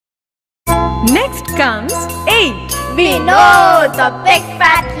Next comes 8. We know the big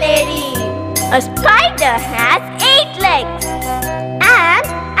fat lady. A spider has 8 legs. And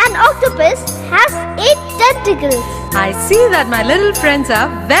an octopus has 8 tentacles. I see that my little friends are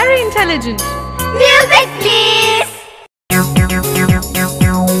very intelligent. Music please!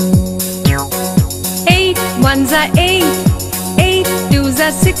 8 ones are 8. 8 twos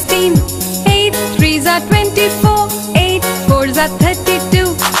are 16. 8 threes are 24. 8 fours are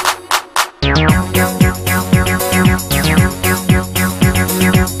 32.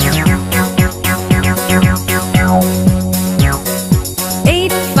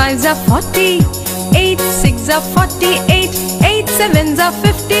 8 fives are 40. 8 sixes are 48. 8 sevens are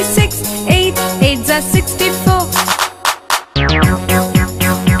 56. 8 eights are 64.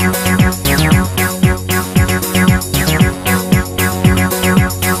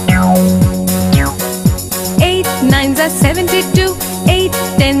 8 nines are 72. 8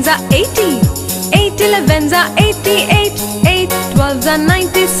 tens are 80. 8 elevens are 88. 8 twelves are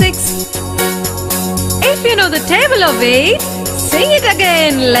 96. If you know the table of 8, sing it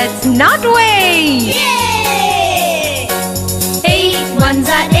again. Let's not wait. Yay! 8 ones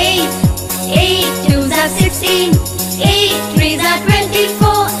are 8. 8 twos are 16. 8 threes are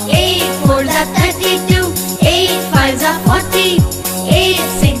 24. 8 fours are 32. 8 fives are 40. 8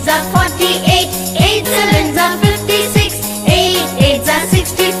 sixes are 48.